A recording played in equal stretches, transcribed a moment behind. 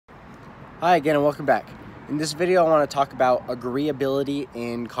Hi again and welcome back. In this video I want to talk about agreeability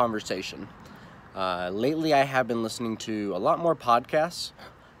in conversation. Lately I have been listening to a lot more podcasts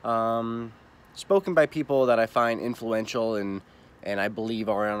spoken by people that I find influential and I believe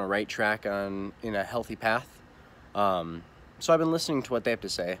are on a right track in a healthy path. So I've been listening to what they have to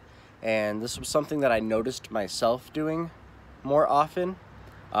say, and this was something that I noticed myself doing more often.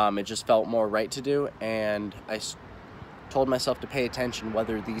 It just felt more right to do, and I told myself to pay attention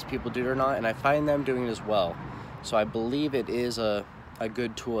whether these people do it or not, and I find them doing it as well. So I believe it is a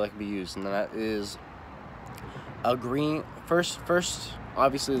good tool that can be used, and that is agreeing. First,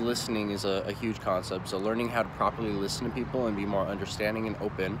 obviously listening is a huge concept, so learning how to properly listen to people and be more understanding and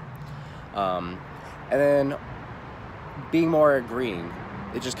open. And then being more agreeing.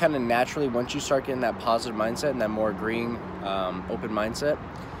 It just kind of naturally, once you start getting that positive mindset and that more agreeing, open mindset,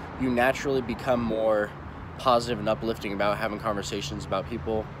 you naturally become more positive and uplifting about having conversations about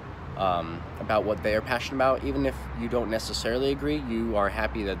people, about what they are passionate about. Even if you don't necessarily agree, you are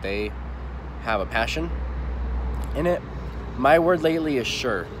happy that they have a passion in it. My word lately is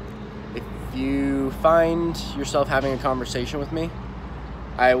sure. If you find yourself having a conversation with me,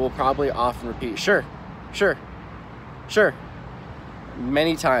 I will probably often repeat sure,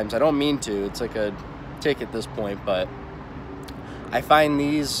 many times. I don't mean to, it's like a tick at this point, but I find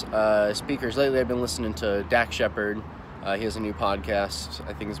these speakers lately. I've been listening to Dak Shepard. He has a new podcast.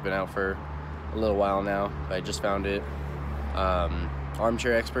 I think it's been out for a little while now, but I just found it.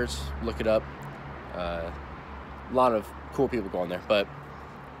 Armchair Experts, look it up. A lot of cool people go on there, but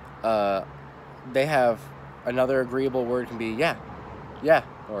they have another agreeable word can be yeah,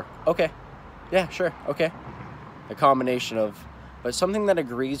 or okay, yeah, sure, okay. A combination of, but something that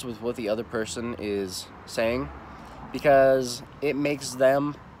agrees with what the other person is saying, because it makes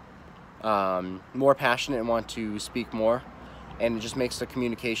them more passionate and want to speak more, and it just makes the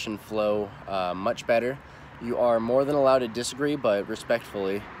communication flow much better. You are more than allowed to disagree, but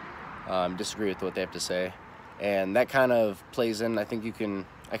respectfully disagree with what they have to say, and that kind of plays in. I think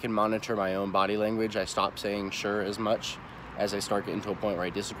I can monitor my own body language. I stop saying sure as much as I start getting to a point where I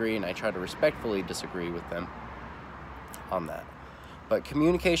disagree, and I try to respectfully disagree with them on that. But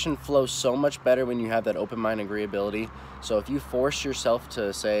communication flows so much better when you have that open mind agreeability. So if you force yourself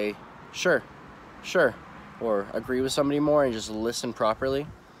to say sure, or agree with somebody more and just listen properly,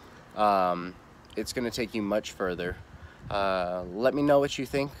 it's going to take you much further. Let me know what you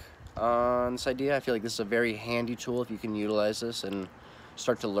think on this idea. I feel like this is a very handy tool. If you can utilize this and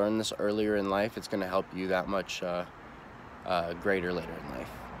start to learn this earlier in life, it's going to help you that much greater later in life.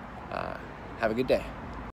 Have a good day.